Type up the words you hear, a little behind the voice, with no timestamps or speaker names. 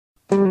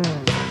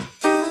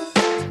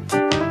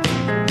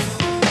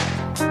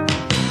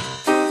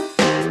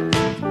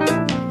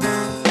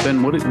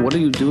Ben, what are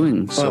you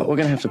doing? Well, we're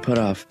going to have to put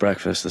off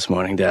breakfast this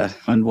morning, Dad.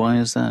 And why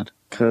is that?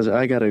 Because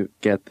I got to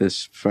get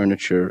this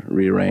furniture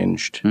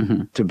rearranged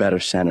to better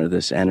center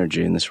this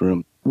energy in this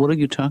room. What are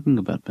you talking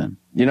about, Ben?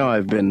 You know,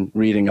 I've been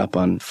reading up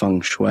on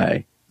Feng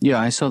Shui. Yeah,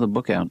 I saw the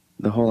book out.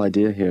 The whole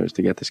idea here is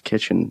to get this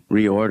kitchen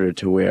reordered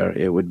to where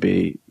it would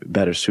be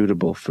better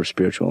suitable for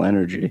spiritual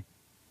energy.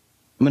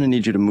 I'm going to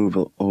need you to move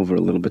over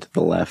a little bit to the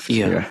left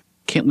here.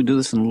 Can't we do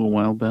this in a little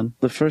while, Ben?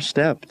 The first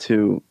step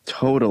to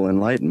total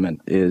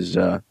enlightenment is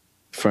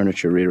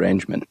furniture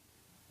rearrangement.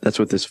 That's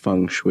what this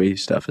Feng Shui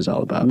stuff is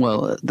all about.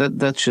 Well,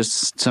 that's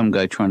just some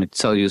guy trying to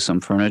sell you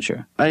some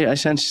furniture. I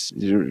sense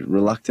you're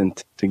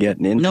reluctant to get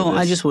into this. No,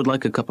 I just would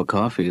like a cup of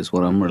coffee is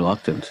what I'm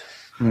reluctant.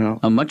 Well,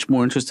 I'm much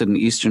more interested in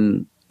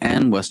Eastern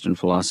and Western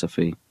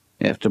philosophy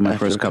after my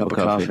first cup of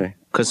coffee.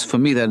 Because for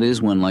me, that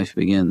is when life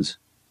begins.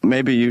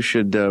 Maybe you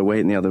should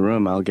wait in the other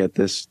room. I'll get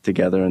this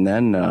together, and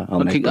then I'll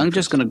make breakfast. I'm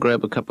just going to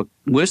grab a cup of...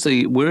 Where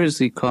is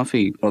the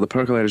coffee? Well, the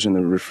percolator's in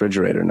the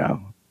refrigerator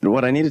now.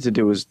 What I needed to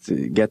do was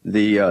to get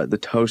the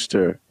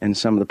toaster and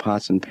some of the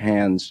pots and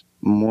pans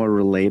more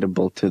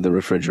relatable to the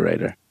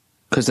refrigerator.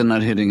 Because they're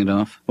not hitting it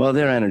off? Well,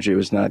 their energy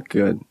was not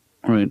good.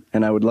 Right.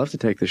 And I would love to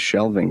take the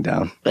shelving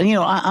down. And,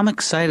 I'm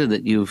excited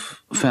that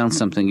you've found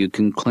something you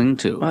can cling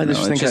to. I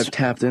just think I've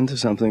tapped into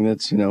something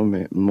that's,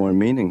 more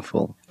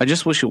meaningful. I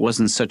just wish it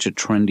wasn't such a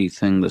trendy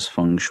thing, this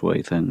Feng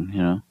Shui thing,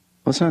 Well,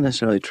 it's not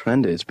necessarily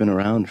trendy. It's been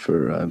around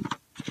for,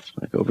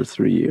 like over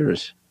 3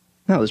 years.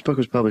 No, this book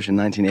was published in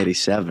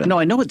 1987. No,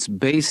 I know it's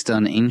based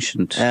on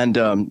ancient... And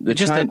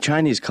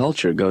Chinese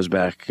culture goes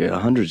back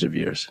hundreds of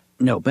years.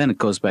 No, Ben, it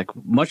goes back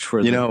much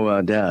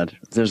further. Dad,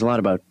 there's a lot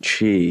about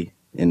Qi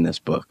in this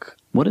book.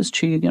 What is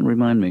Qi again?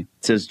 Remind me.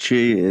 It says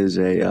Qi is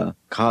a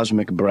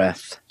cosmic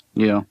breath.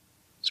 Yeah.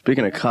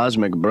 Speaking of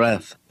cosmic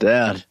breath,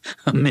 Dad.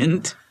 A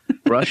mint?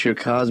 Brush your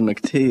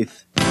cosmic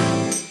teeth.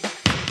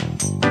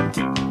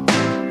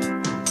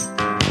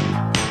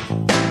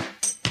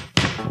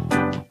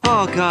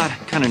 Oh, God,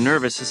 I'm kind of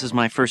nervous. This is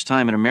my first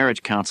time at a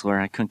marriage counselor.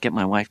 I couldn't get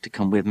my wife to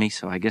come with me,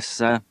 so I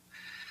guess, I'll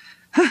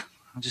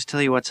just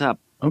tell you what's up.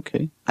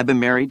 Okay. I've been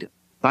married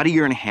about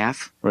 1.5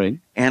 years. Right.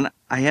 And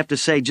I have to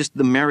say, just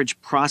the marriage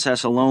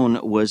process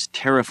alone was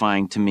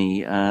terrifying to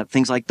me.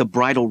 Things like the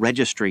bridal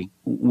registry.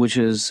 Which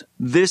is?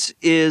 This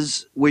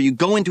is where you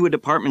go into a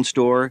department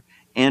store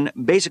and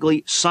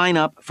basically sign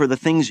up for the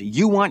things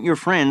you want your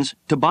friends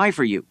to buy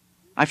for you.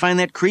 I find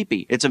that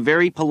creepy. It's a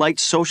very polite,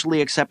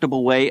 socially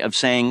acceptable way of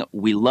saying,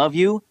 we love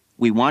you,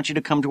 we want you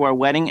to come to our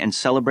wedding and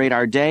celebrate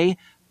our day,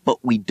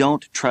 but we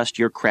don't trust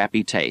your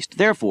crappy taste.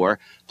 Therefore,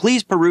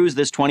 please peruse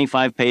this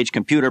 25-page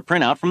computer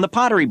printout from the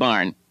Pottery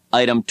Barn.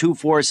 Item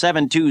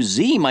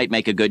 2472Z might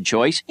make a good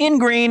choice, in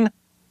green.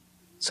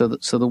 So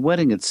the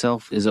wedding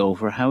itself is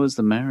over. How is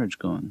the marriage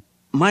going?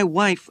 My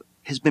wife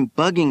has been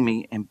bugging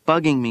me and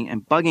bugging me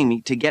and bugging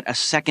me to get a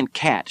second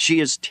cat. She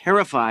is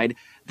terrified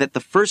that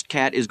the first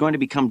cat is going to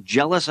become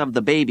jealous of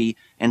the baby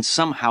and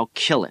somehow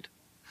kill it.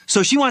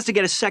 So she wants to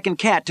get a second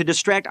cat to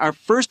distract our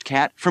first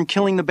cat from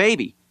killing the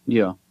baby.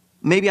 Yeah.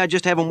 Maybe I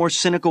just have a more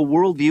cynical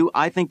worldview.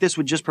 I think this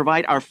would just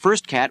provide our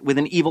first cat with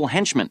an evil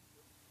henchman.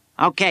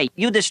 Okay,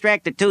 you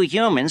distract the two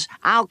humans,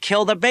 I'll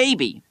kill the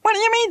baby. What do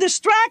you mean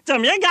distract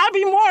them? You gotta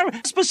be more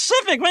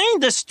specific. What do you mean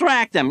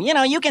distract them?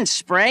 You can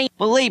spray.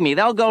 Believe me,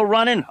 they'll go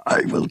running.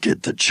 I will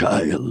get the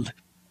child.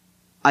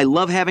 I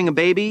love having a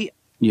baby.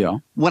 Yeah.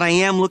 What I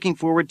am looking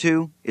forward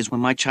to is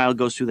when my child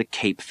goes through the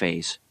cape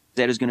phase.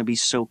 That is going to be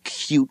so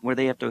cute, where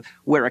they have to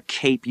wear a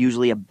cape,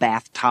 usually a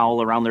bath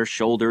towel around their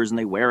shoulders, and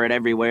they wear it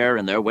everywhere,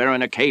 and they're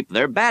wearing a cape.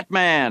 They're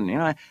Batman.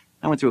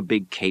 I went through a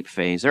big cape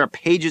phase. There are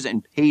pages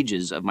and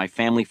pages of my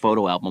family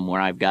photo album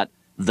where I've got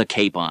the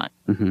cape on.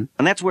 Mm-hmm.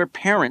 And that's where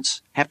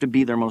parents have to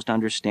be their most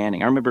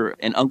understanding. I remember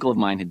an uncle of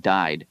mine had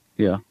died.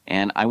 Yeah.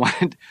 And I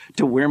wanted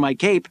to wear my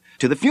cape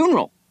to the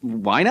funeral.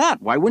 Why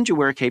not? Why wouldn't you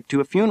wear a cape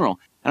to a funeral?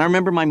 And I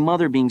remember my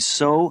mother being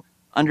so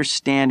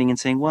understanding and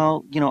saying,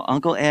 well,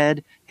 Uncle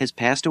Ed has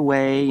passed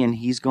away and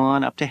he's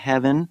gone up to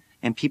heaven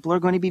and people are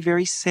going to be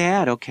very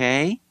sad,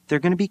 okay? They're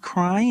going to be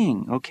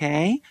crying,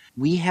 okay?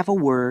 We have a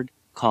word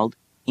called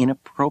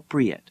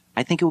inappropriate.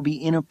 I think it would be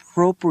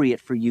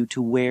inappropriate for you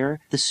to wear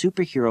the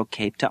superhero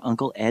cape to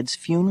Uncle Ed's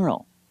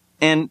funeral.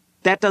 And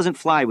that doesn't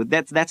fly with,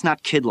 that's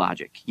not kid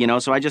logic,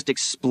 so I just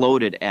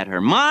exploded at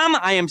her. Mom,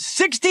 I am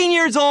 16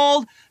 years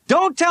old.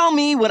 Don't tell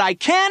me what I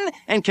can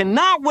and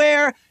cannot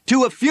wear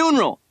to a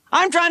funeral.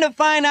 I'm trying to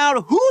find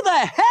out who the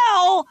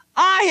hell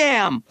I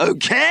am,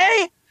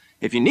 okay?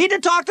 If you need to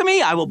talk to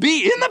me, I will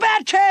be in the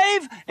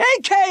Batcave,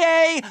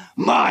 a.k.a.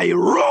 my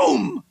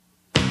room.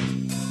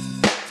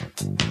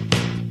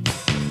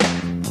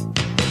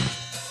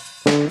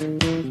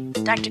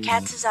 Dr.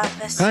 Katz's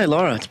office. Hi,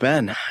 Laura. It's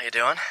Ben. How you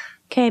doing?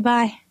 Okay,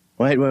 bye.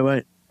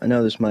 Wait. I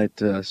know this might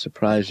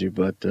surprise you,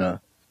 but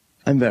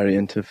I'm very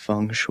into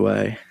Feng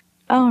Shui.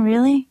 Oh,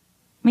 really?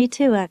 Me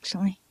too,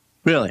 actually.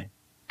 Really?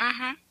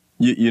 Uh-huh.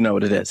 You know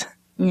what it is?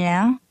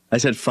 Yeah? I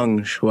said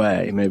Feng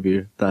Shui. Maybe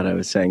you thought I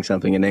was saying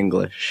something in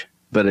English,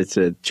 but it's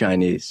a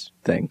Chinese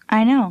thing.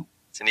 I know.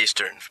 It's an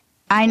Eastern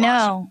I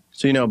know.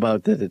 So you know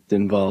about that it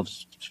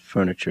involves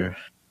furniture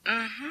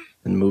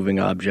and moving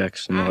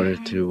objects in order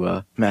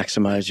to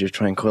maximize your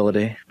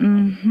tranquility.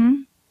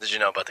 Did you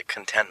know about the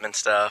contentment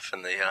stuff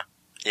and the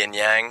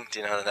yin-yang? Do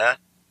you know that?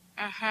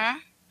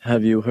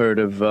 Have you heard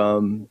of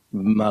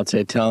Mao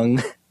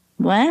Zedong?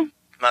 What?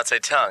 Mao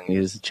Zedong,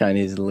 he's a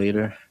Chinese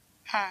leader.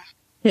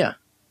 Yeah,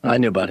 I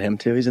knew about him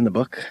too. He's in the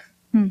book.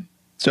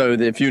 So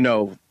if you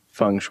know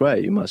Feng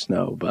Shui, you must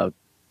know about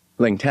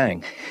Ling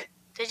Tang.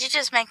 Did you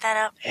just make that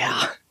up?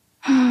 Yeah.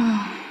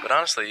 But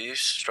honestly, you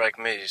strike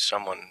me as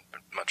someone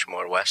much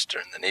more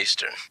Western than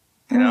Eastern.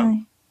 You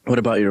know? What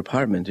about your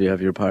apartment? Do you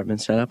have your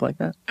apartment set up like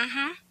that?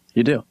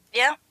 You do?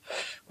 Yeah.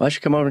 Well, I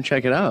should come over and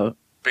check it out.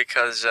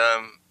 Because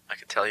I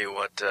could tell you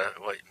what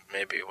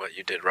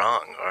you did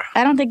wrong, or...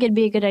 I don't think it'd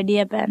be a good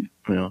idea, Ben.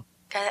 You know?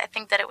 I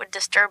think that it would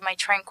disturb my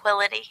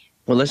tranquility.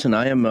 Well, listen,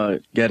 I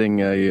am getting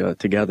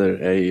together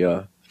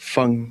a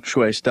Feng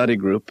Shui study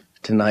group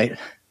tonight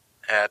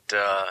at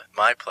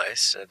my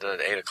place at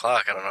 8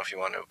 o'clock. I don't know if you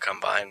want to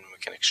come by and we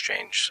can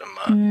exchange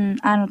some...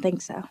 I don't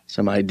think so.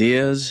 Some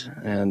ideas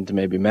and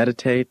maybe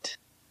meditate.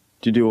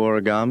 Do you do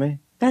origami?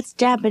 That's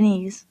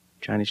Japanese.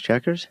 Chinese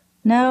checkers?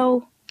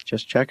 No.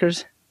 Just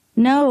checkers?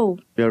 No.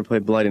 You ever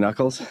played Bloody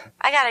Knuckles?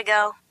 I gotta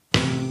go.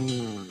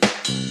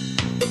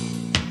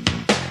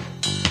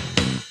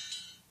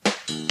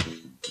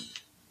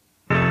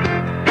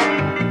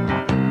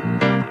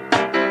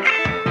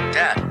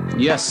 Dad.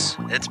 Yes.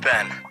 It's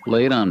Ben.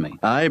 Lay it on me.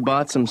 I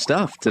bought some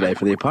stuff today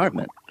for the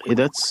apartment. Hey,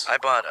 that's... I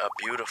bought a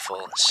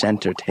beautiful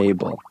center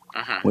table,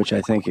 which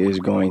I think is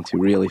going to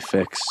really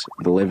fix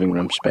the living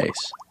room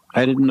space.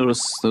 I didn't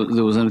notice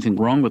there was anything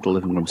wrong with the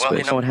living room space. Well,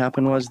 you know what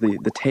happened was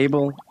the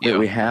table that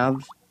we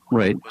have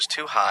was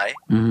too high,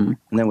 and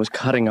then was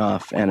cutting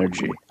off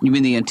energy. You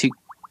mean the antique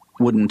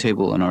wooden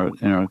table in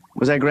our...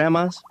 Was that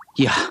Grandma's?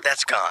 Yeah.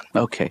 That's gone.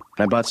 Okay.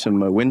 I bought some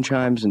wind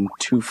chimes and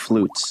 2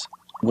 flutes.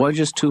 Why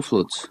just 2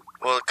 flutes?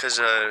 Well, because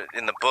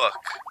in the book,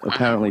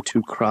 apparently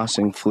 2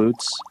 crossing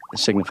flutes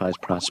signifies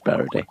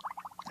prosperity,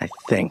 I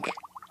think.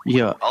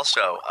 Yeah.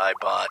 Also, I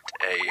bought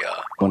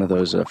one of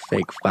those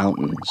fake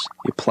fountains.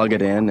 You plug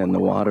it in and the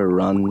water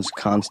runs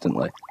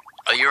constantly.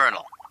 A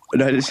urinal.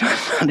 No, it's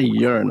not a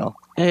urinal.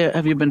 Hey,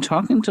 have you been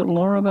talking to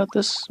Laura about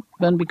this,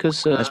 Ben?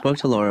 Because... I spoke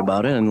to Laura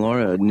about it, and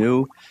Laura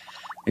knew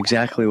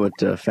exactly what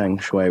Feng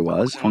Shui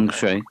was. Feng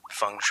Shui.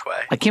 Feng Shui.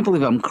 I can't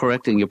believe I'm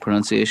correcting your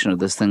pronunciation of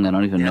this thing I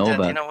don't even know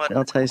about. You know what?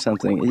 I'll tell you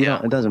something. You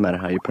know, it doesn't matter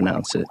how you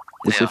pronounce it.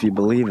 It's if you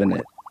believe in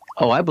it.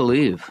 Oh, I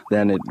believe.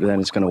 Then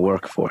it's going to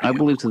work for you. I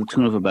believe to the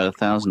tune of about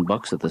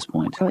 $1,000 at this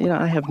point. Well, you know,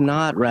 I have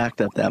not racked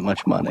up that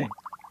much money.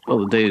 Well,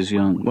 the day is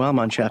young. Well, I'm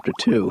on chapter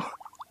 2.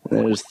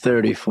 There's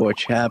 34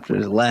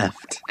 chapters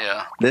left.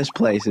 Yeah. This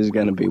place is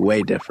going to be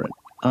way different.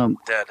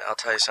 Dad, I'll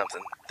tell you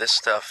something. This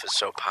stuff is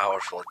so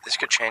powerful. This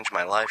could change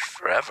my life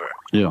forever.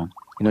 Yeah.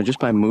 You know, just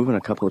by moving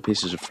a couple of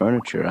pieces of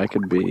furniture, I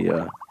could be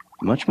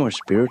much more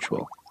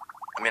spiritual.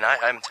 I mean,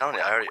 I'm telling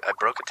you, I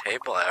broke a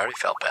table. I already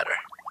felt better.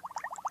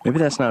 Maybe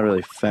that's not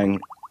really Feng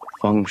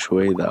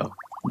Shui, though.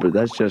 But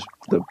that's just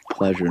the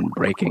pleasure in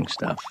breaking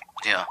stuff.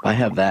 Yeah. I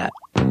have that.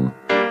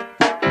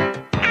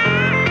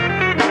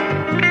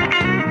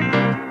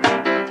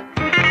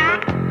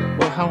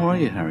 Well, how are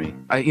you, Harry?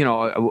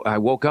 I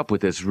woke up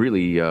with this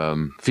really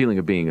feeling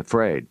of being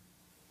afraid.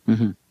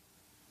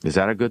 Is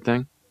that a good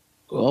thing?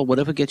 Well,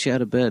 whatever gets you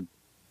out of bed.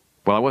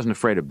 Well, I wasn't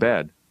afraid of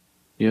bed.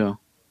 Yeah.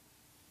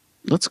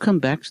 Let's come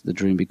back to the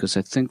dream because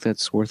I think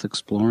that's worth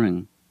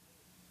exploring.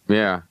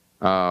 Yeah.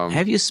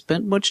 Have you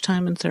spent much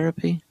time in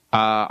therapy?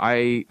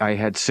 I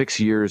had 6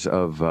 years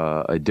of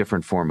a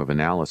different form of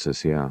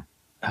analysis, yeah.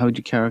 How would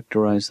you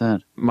characterize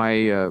that?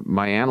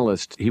 My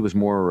analyst, he was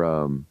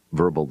more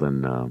verbal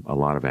than a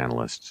lot of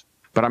analysts.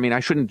 But I mean, I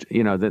shouldn't,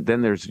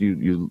 then there's,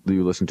 you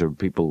listen to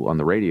people on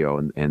the radio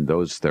and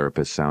those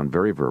therapists sound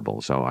very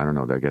verbal. So I don't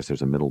know, I guess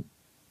there's a middle.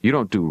 You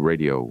don't do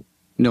radio.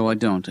 No, I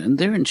don't. And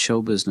they're in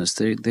show business.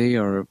 They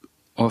are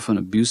often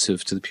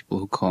abusive to the people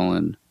who call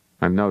in.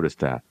 I've noticed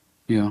that.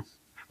 Yeah.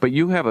 But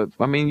you have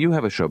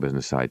a show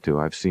business side too.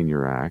 I've seen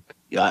your act.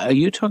 Are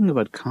you talking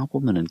about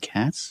Compliment and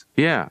Katz?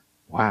 Yeah.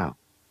 Wow.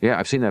 Yeah,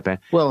 I've seen that band.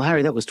 Well,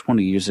 Harry, that was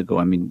 20 years ago.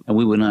 I mean,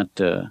 we were not,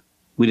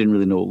 we didn't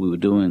really know what we were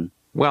doing.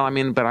 Well, I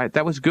mean, but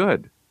that was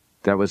good.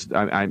 That was,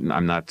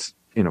 I'm not,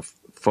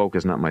 folk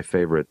is not my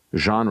favorite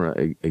genre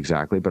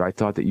exactly, but I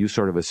thought that you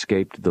sort of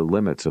escaped the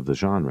limits of the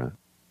genre.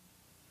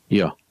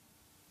 Yeah.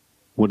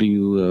 What are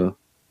you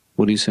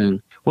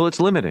saying? Well, it's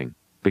limiting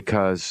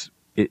because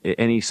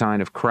any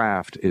sign of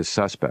craft is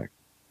suspect.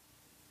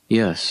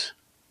 Yes.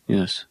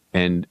 Yes.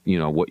 And,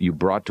 what you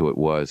brought to it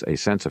was a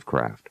sense of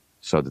craft,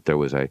 so that there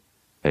was a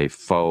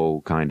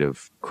faux kind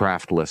of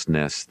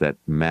craftlessness that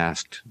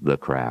masked the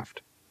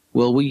craft.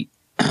 Well, we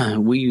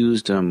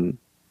used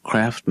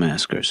craft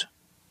maskers,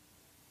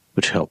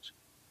 which helped.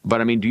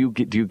 But I mean, do you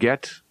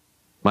get?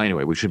 Well,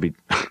 anyway, we should be.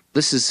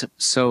 This is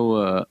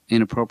so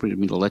inappropriate of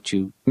me to let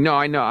you. No,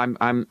 I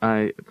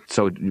know.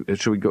 So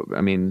should we go?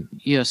 I mean,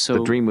 yeah. So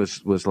the dream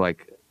was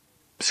like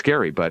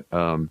scary, but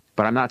I'm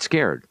not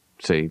scared.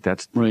 See,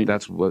 that's right.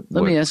 That's what.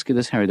 Let me ask you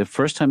this, Harry. The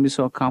first time you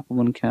saw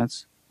Compliment and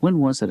Katz, When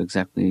was that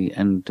exactly,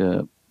 and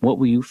what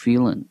were you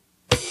feeling?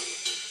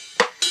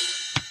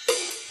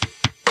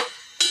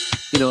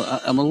 You know,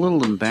 I'm a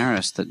little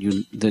embarrassed that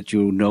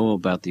you know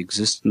about the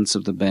existence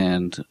of the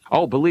band.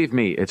 Oh, believe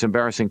me, it's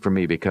embarrassing for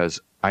me because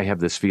I have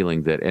this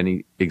feeling that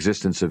any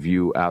existence of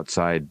you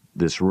outside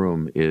this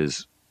room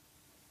is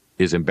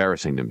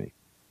embarrassing to me.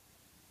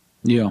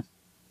 Yeah.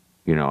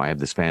 You know, I have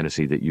this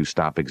fantasy that you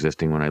stop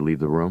existing when I leave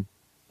the room.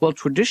 Well,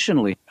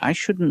 traditionally, I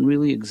shouldn't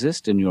really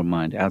exist in your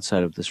mind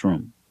outside of this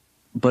room.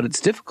 But it's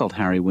difficult,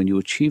 Harry, when you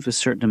achieve a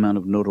certain amount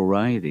of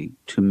notoriety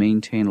to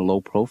maintain a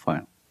low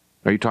profile.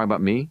 Are you talking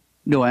about me?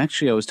 No,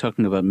 actually, I was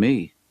talking about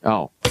me.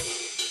 Oh.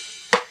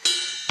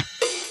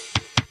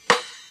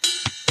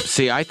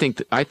 See, I think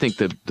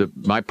that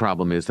my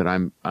problem is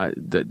that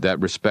that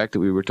respect that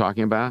we were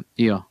talking about.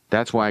 Yeah.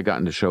 That's why I got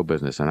into show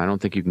business, and I don't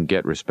think you can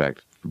get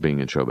respect for being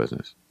in show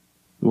business.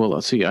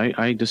 Well, see,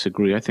 I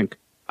disagree. I think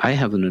I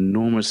have an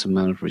enormous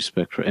amount of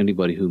respect for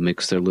anybody who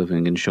makes their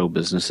living in show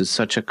business. It's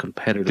such a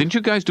competitive. Didn't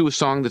you guys do a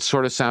song that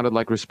sort of sounded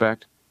like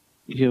Respect?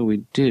 Yeah, we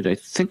did. I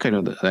think I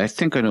know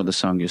the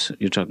song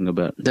you're talking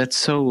about. That's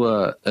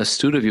so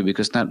astute of you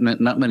because not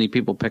many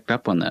people picked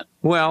up on that.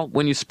 Well,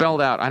 when you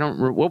spelled out,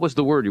 what was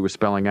the word you were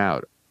spelling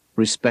out?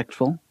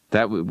 Respectful.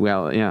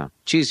 Well, yeah.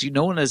 Geez,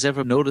 no one has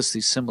ever noticed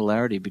the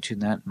similarity between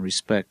that and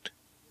respect.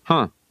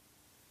 Huh.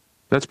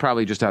 That's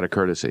probably just out of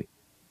courtesy.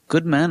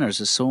 Good manners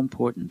is so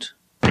important.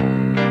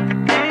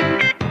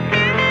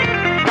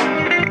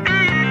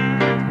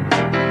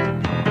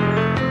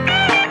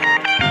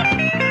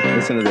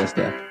 Listen to this,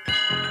 Dad.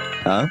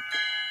 Huh?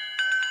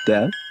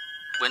 Dad?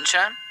 Wind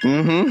chime?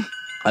 Mm-hmm.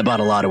 I bought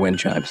a lot of wind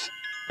chimes.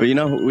 But you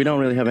know, we don't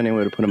really have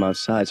anywhere to put them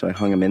outside, so I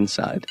hung them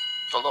inside.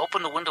 Well,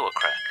 open the window a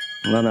crack.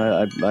 Well,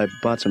 no, I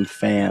bought some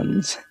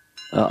fans.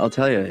 I'll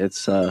tell you,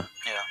 it's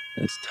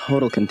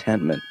total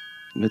contentment.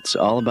 It's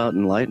all about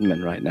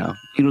enlightenment right now.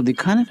 You know, the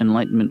kind of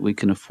enlightenment we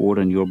can afford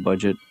on your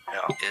budget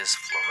is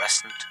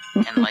fluorescent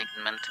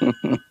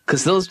enlightenment.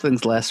 Because those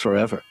things last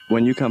forever.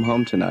 When you come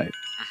home tonight,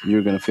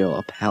 you're going to feel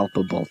a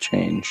palpable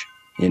change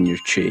in your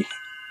chi.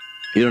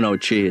 You don't know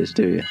what chi is,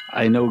 do you?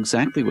 I know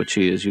exactly what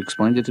chi is. You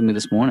explained it to me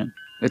this morning.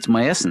 It's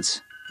my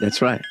essence.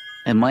 That's right.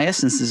 And my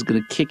essence is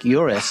going to kick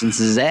your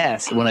essence's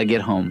ass when I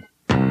get home.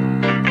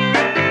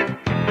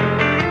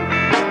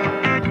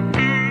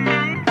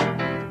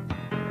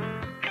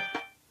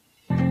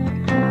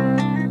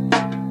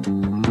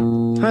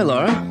 Hi,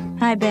 Laura.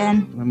 Hi,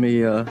 Ben. Let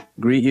me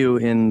greet you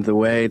in the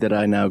way that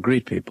I now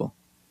greet people.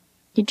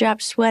 You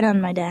dropped sweat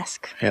on my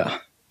desk. Yeah.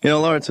 You know,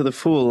 Laura, to the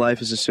fool,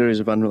 life is a series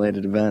of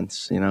unrelated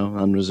events, you know,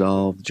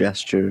 unresolved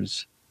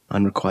gestures,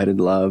 unrequited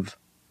love.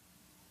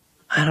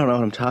 I don't know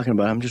what I'm talking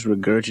about. I'm just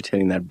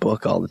regurgitating that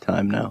book all the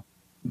time now.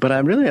 But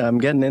I'm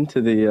getting into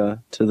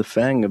the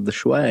Feng of the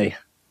Shui.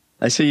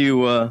 I see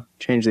you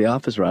change the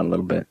office around a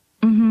little bit.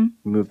 Mm-hmm.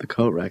 Move the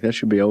coat rack. That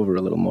should be over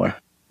a little more.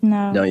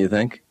 No. Don't you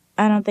think?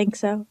 I don't think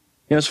so.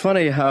 You know, it's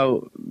funny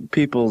how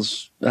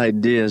people's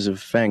ideas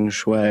of Feng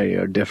Shui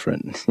are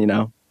different, you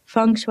know?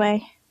 Feng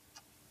Shui.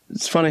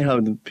 It's funny how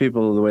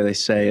the way they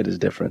say it is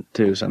different,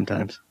 too,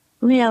 sometimes.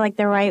 Yeah, like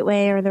the right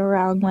way or the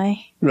wrong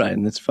way. Right,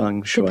 and it's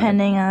Feng Shui.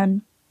 Depending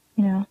on,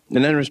 you know.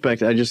 In that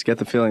respect, I just get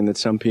the feeling that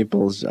some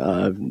people's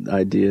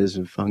ideas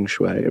of Feng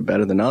Shui are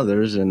better than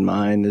others, and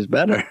mine is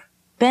better.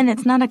 Ben,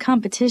 it's not a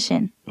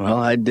competition. Well,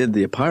 I did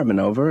the apartment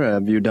over.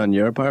 Have you done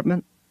your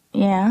apartment?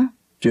 Yeah.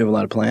 Do you have a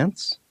lot of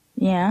plants?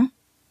 Yeah.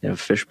 You have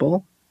a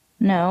fishbowl?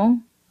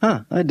 No.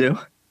 Huh, I do.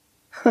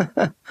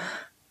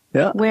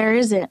 Yeah. Where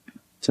is it?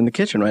 It's in the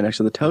kitchen right next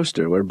to the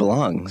toaster where it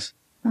belongs.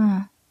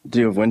 Do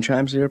you have wind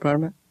chimes in your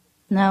apartment?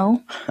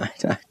 No.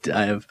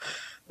 I have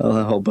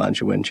a whole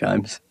bunch of wind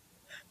chimes.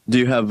 Do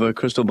you have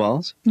crystal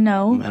balls?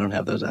 No. I don't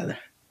have those either.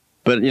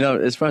 But, you know,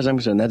 as far as I'm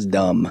concerned, that's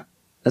dumb.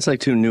 That's like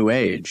too new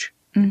age.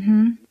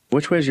 Mm-hmm.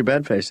 Which way is your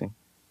bed facing?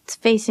 It's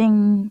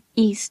facing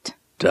east.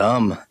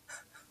 Dumb.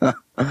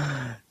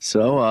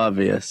 So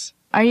obvious.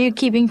 Are you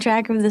keeping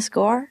track of the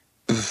score?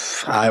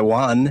 I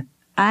won.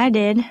 I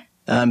did.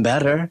 I'm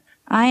better.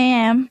 I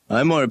am.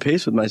 I'm more at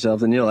peace with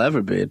myself than you'll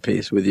ever be at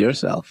peace with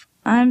yourself.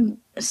 I'm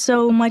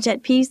so much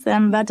at peace that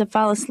I'm about to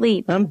fall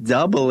asleep. I'm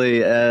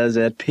doubly as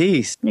at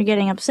peace. You're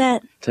getting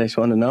upset. Takes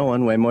one to know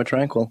one, way more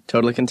tranquil.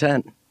 Totally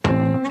content.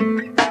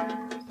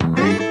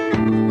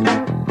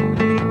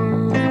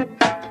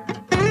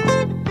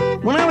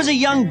 When I was a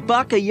young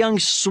buck, a young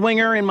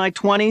swinger in my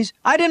 20s,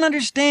 I didn't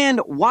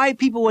understand why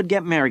people would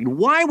get married.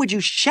 Why would you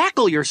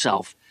shackle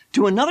yourself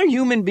to another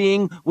human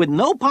being with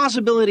no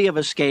possibility of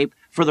escape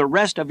for the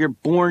rest of your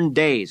born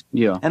days?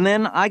 Yeah. And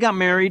then I got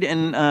married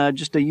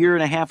just a year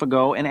and a half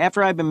ago, and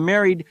after I'd been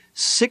married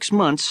 6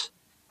 months,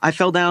 I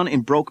fell down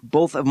and broke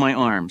both of my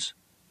arms.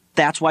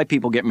 That's why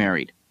people get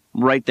married.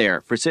 Right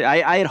there.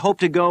 I had hoped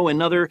to go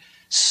another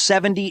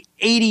 70,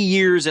 80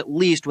 years at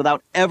least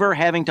without ever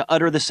having to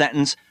utter the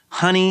sentence,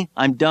 "Honey,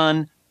 I'm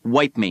done,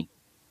 wipe me."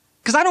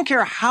 Because I don't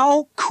care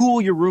how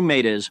cool your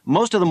roommate is,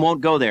 most of them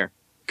won't go there.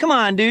 Come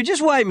on, dude,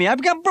 just wipe me. I've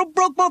broke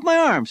both my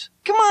arms.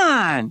 Come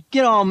on,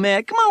 get all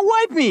mad. Come on,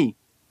 wipe me.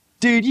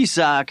 Dude, you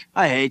suck.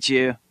 I hate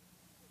you.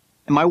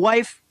 And my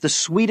wife, the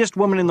sweetest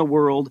woman in the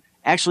world,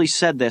 actually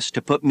said this to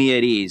put me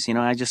at ease. You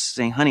know, I just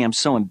say, honey, I'm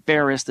so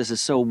embarrassed. This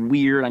is so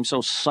weird. I'm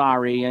so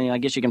sorry. I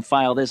guess you can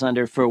file this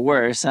under for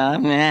worse. Huh?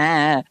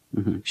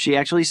 Mm-hmm. She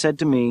actually said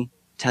to me,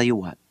 tell you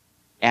what,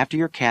 after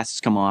your casts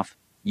come off,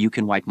 you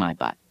can wipe my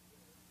butt.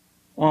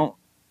 Well,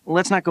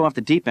 let's not go off the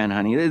deep end,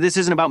 honey. This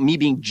isn't about me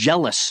being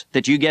jealous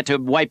that you get to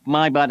wipe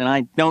my butt and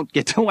I don't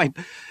get to wipe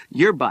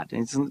your butt.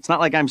 It's not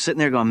like I'm sitting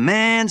there going,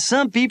 man,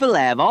 some people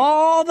have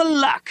all the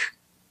luck.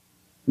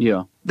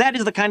 Yeah. That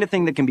is the kind of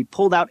thing that can be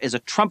pulled out as a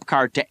trump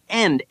card to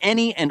end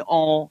any and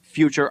all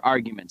future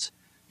arguments.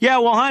 Yeah,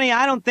 well, honey,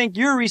 I don't think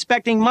you're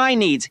respecting my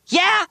needs.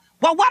 Yeah?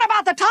 Well, what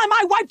about the time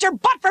I wiped your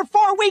butt for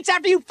 4 weeks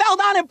after you fell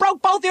down and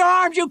broke both your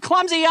arms, you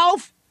clumsy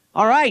oaf?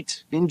 All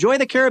right, enjoy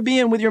the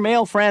Caribbean with your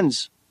male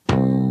friends.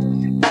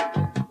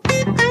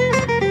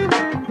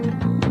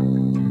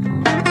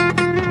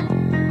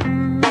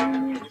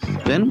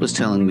 Ben was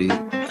telling me,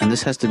 and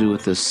this has to do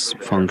with this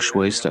Feng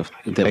Shui stuff,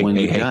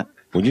 that got...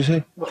 What'd you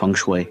say? Feng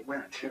Shui.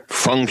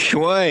 Feng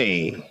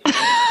Shui.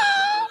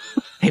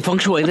 Hey, Feng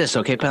Shui this,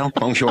 okay, pal?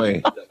 Feng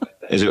Shui.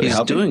 Is it He's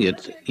helping? doing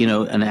it, you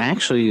know, and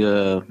actually,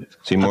 I'll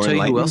tell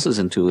you who else is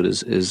into it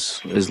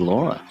is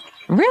Laura.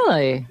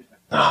 Really?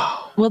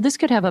 Well, this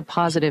could have a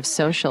positive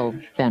social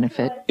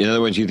benefit. In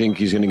other words, you think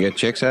he's going to get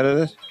chicks out of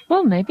this?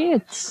 Well, maybe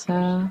it's,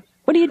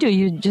 what do?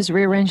 You just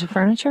rearrange the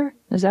furniture?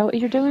 Is that what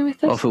you're doing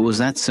with this? Well, if it was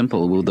that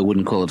simple, they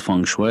wouldn't call it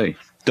Feng Shui.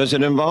 Does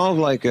it involve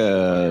like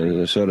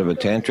a sort of a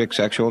tantric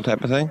sexual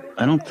type of thing?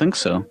 I don't think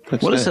so.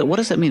 What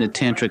does that mean, a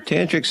tantric?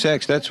 Tantric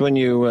sex, that's when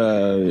you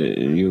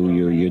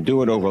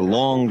do it over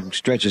long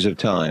stretches of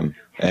time.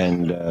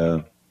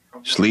 And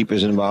sleep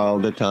is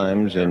involved at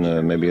times,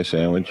 and maybe a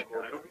sandwich.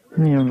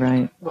 Yeah,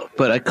 right.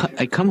 But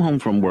I come home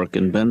from work,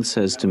 and Ben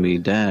says to me,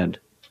 Dad,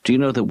 do you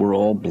know that we're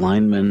all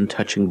blind men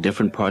touching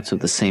different parts of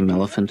the same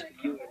elephant?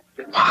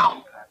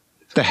 Wow.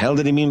 What the hell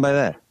did he mean by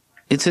that?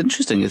 It's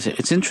interesting. It's an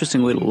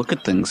interesting way to look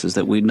at things, is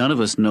that none of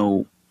us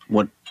know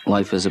what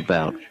life is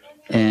about.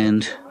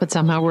 But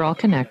somehow we're all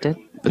connected.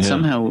 But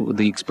somehow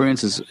the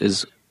experience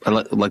is,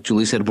 like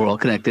Julie said, we're all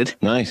connected.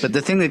 Nice. But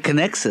the thing that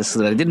connects us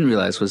that I didn't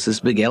realize was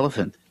this big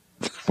elephant.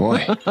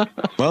 Boy.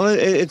 Well,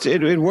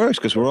 it works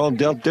because we're all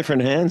dealt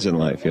different hands in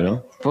life, you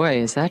know? Boy,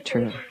 is that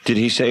true. Did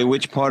he say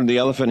which part of the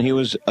elephant he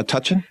was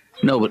touching?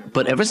 No,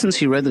 but ever since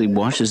he read that, he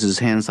washes his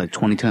hands like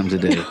 20 times a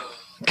day.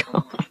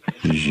 God.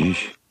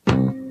 Yeesh.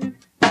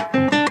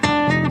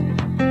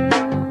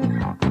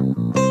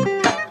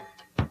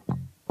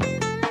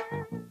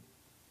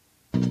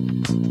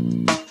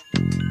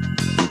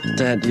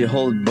 Dad, you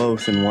hold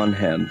both in one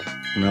hand,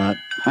 not...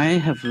 I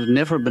have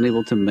never been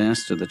able to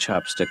master the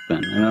chopstick,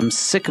 Ben, and I'm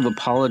sick of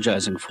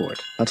apologizing for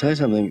it. I'll tell you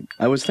something.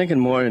 I was thinking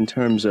more in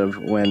terms of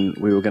when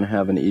we were going to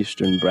have an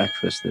Eastern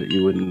breakfast that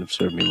you wouldn't have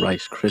served me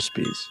Rice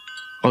Krispies.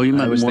 Oh, you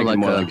meant I was more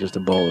thinking like more like just a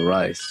bowl of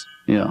rice.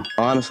 Yeah.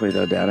 Honestly,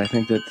 though, Dad, I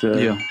think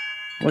that...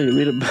 Well, you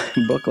read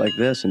a book like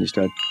this and you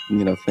start,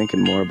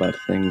 thinking more about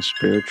things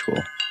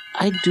spiritual.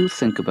 I do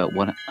think about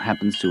what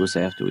happens to us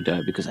after we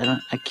die, because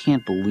I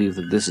can't believe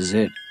that this is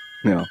it.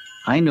 No.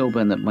 I know,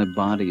 Ben, that my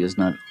body is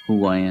not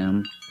who I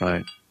am.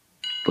 Right.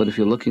 But if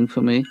you're looking for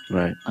me,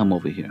 right, I'm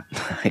over here.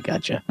 I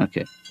gotcha.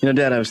 Okay.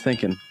 Dad, I was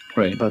thinking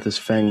about this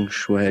Feng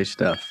Shui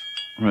stuff.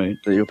 Right.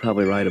 That you're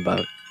probably right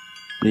about.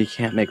 You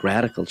can't make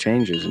radical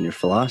changes in your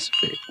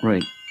philosophy.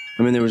 Right.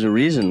 I mean, there was a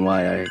reason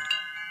why I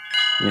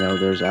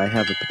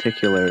have a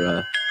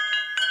particular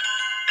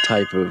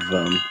type of...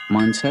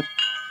 mindset?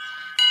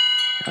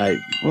 I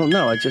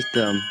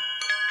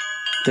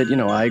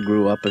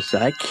grew up as...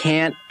 I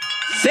can't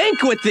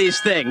think with these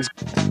things!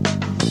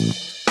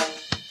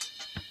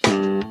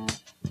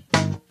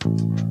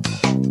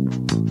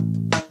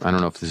 I don't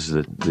know if this is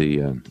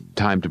the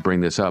time to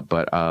bring this up,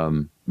 but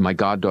my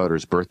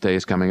goddaughter's birthday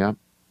is coming up.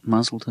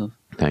 Mazel tov.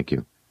 Thank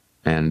you.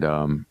 And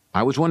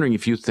I was wondering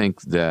if you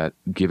think that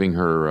giving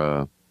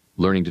her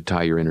learning to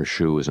tie your inner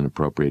shoe is an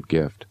appropriate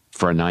gift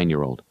for a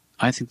 9-year-old.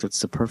 I think that's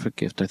the perfect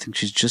gift. I think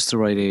she's just the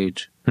right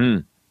age.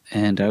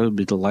 And I would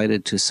be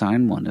delighted to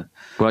sign one.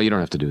 Well, you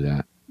don't have to do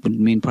that.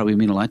 Would probably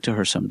mean a lot to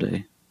her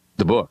someday.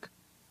 The book?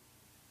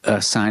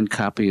 A signed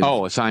copy of...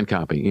 Oh, a signed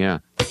copy, yeah.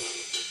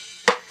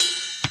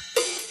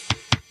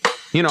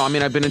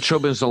 I've been in show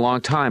business a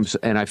long time,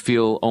 and I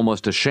feel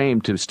almost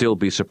ashamed to still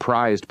be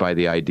surprised by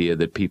the idea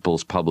that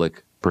people's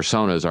public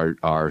personas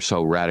are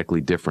so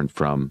radically different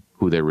from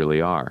who they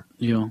really are.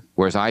 Yeah.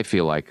 Whereas I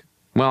feel like,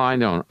 well, I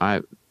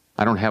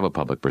don't have a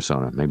public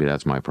persona. Maybe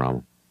that's my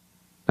problem.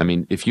 I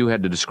mean, if you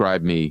had to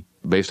describe me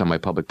based on my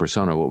public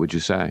persona, what would you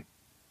say?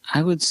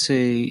 I would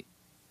say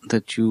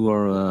that you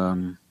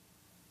are,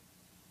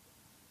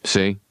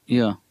 See?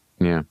 Yeah.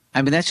 Yeah.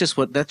 I mean, that's just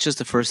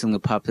the first thing that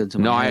popped into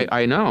my head. No,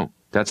 I know.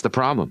 That's the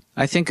problem.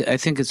 I think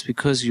it's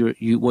because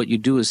what you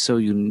do is so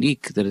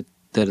unique that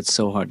it's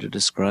so hard to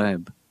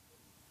describe.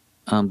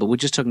 But we're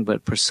just talking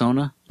about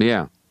persona.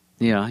 Yeah.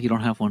 Yeah, you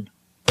don't have one.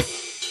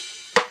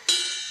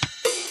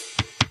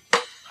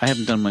 I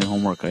haven't done my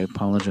homework. I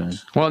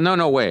apologize. Well,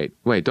 no, wait.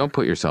 Don't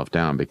put yourself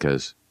down,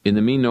 because in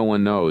the Me No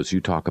One Knows, you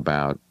talk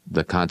about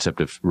the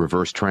concept of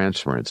reverse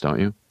transference, don't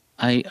you?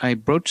 I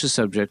broach the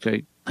subject.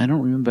 I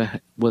don't remember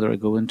whether I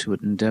go into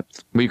it in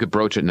depth. Well, you could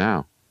broach it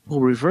now.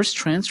 Well, reverse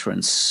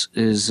transference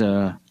is,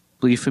 well,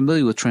 you're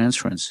familiar with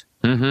transference.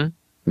 Mm-hmm.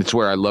 It's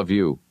where I love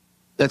you.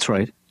 That's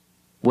right.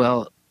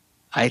 Well,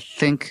 I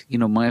think,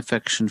 my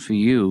affection for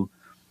you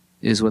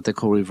is what they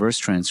call reverse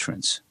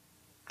transference.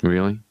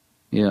 Really?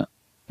 Yeah.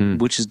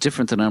 Which is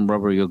different than I'm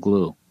rubber, you're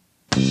glue.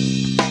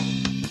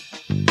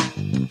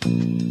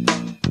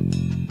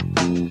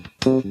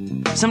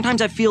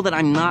 Sometimes I feel that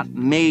I'm not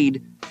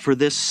made for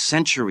this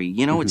century.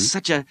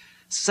 It's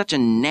such a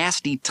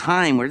nasty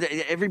time where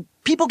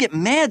people get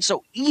mad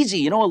so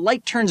easy. A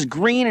light turns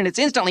green and it's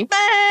instantly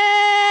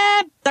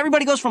bad.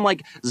 Everybody goes from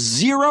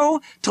 0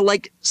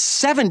 to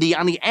 70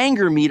 on the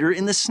anger meter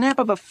in the snap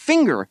of a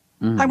finger.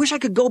 I wish I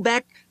could go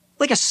back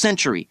a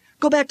century.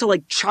 Go back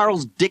to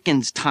Charles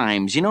Dickens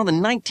times, the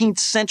 19th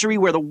century,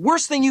 where the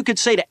worst thing you could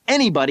say to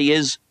anybody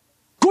is,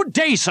 "Good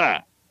day,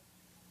 sir."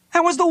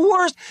 That was the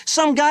worst.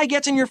 Some guy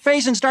gets in your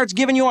face and starts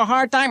giving you a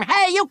hard time.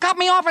 "Hey, you cut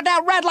me off at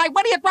that red light.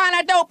 What are you trying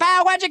to do,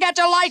 pal? Where'd you get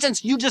your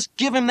license?" You just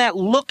give him that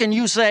look and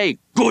you say,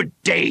 "Good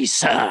day,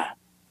 sir."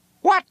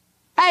 "What?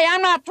 Hey,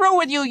 I'm not through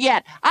with you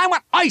yet.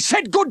 I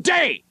said good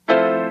day."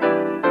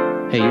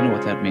 Hey, you know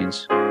what that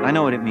means. I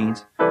know what it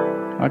means.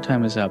 Our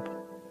time is up.